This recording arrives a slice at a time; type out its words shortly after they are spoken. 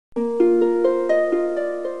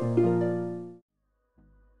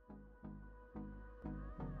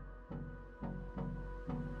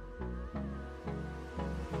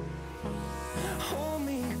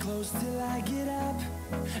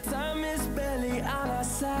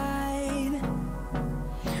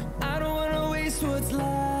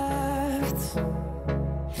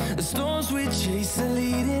The storms we chase are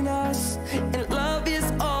leading us, and love is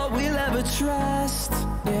all we'll ever trust.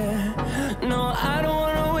 Yeah, no, I don't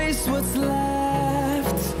wanna waste what's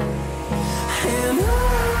left. And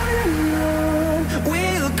on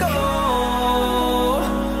we'll go,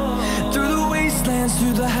 through the wastelands,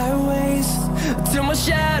 through the highways, till my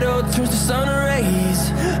shadow turns to sun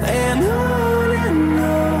rays. And on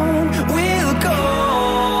we'll go,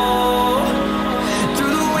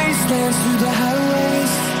 through the wastelands, through the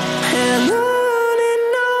highways, and on we'll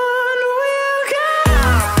go.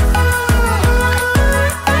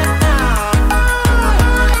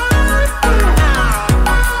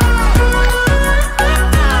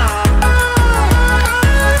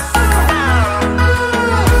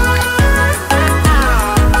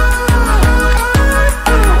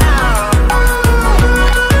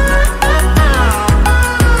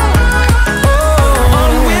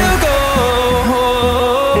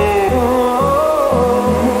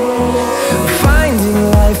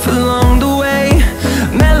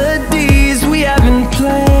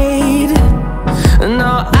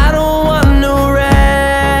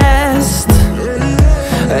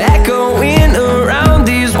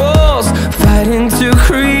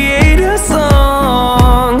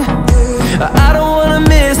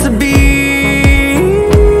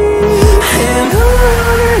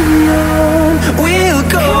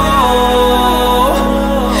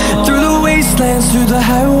 Through the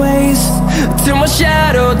highways, till my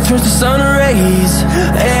shadow turns to sun rays.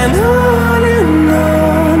 And on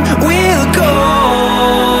we'll go,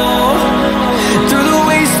 through the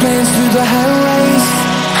wastelands, through the highways,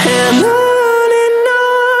 and on.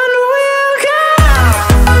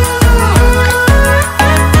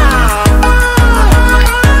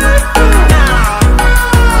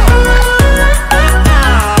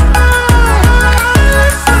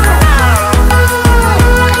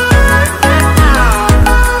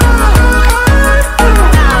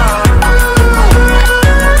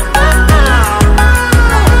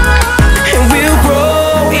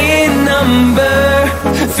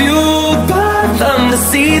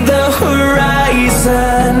 See the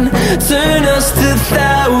horizon turn us to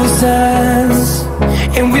thousands,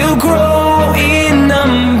 and we'll grow in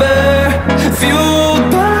number, fueled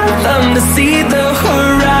by them. To see the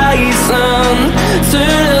horizon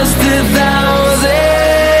turn us to thousands,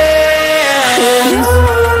 and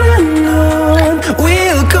on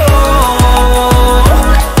we'll go,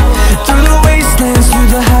 through the wastelands, through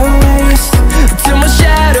the highways, till my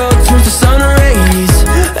shadow turns to sun rays.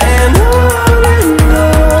 And on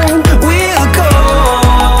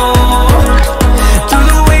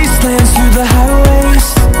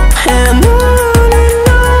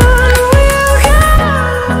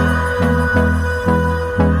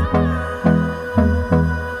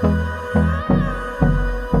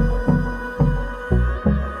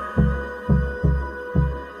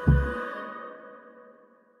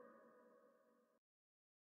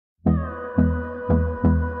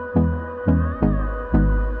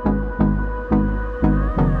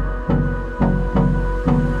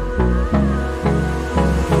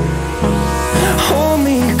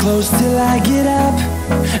close till I get up.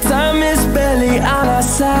 Time is barely on our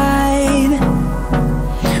side.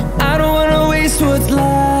 I don't wanna waste what's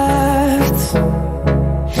left.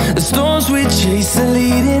 The storms we chase are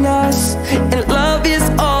leading us, and love is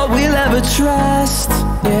all we'll ever trust.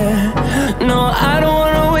 Yeah, no, I don't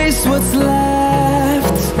wanna waste what's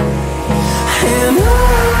left. And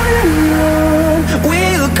on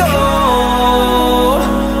we'll go,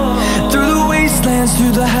 through the wastelands,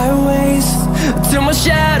 through the highways, till my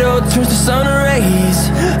shadow turns to sun rays.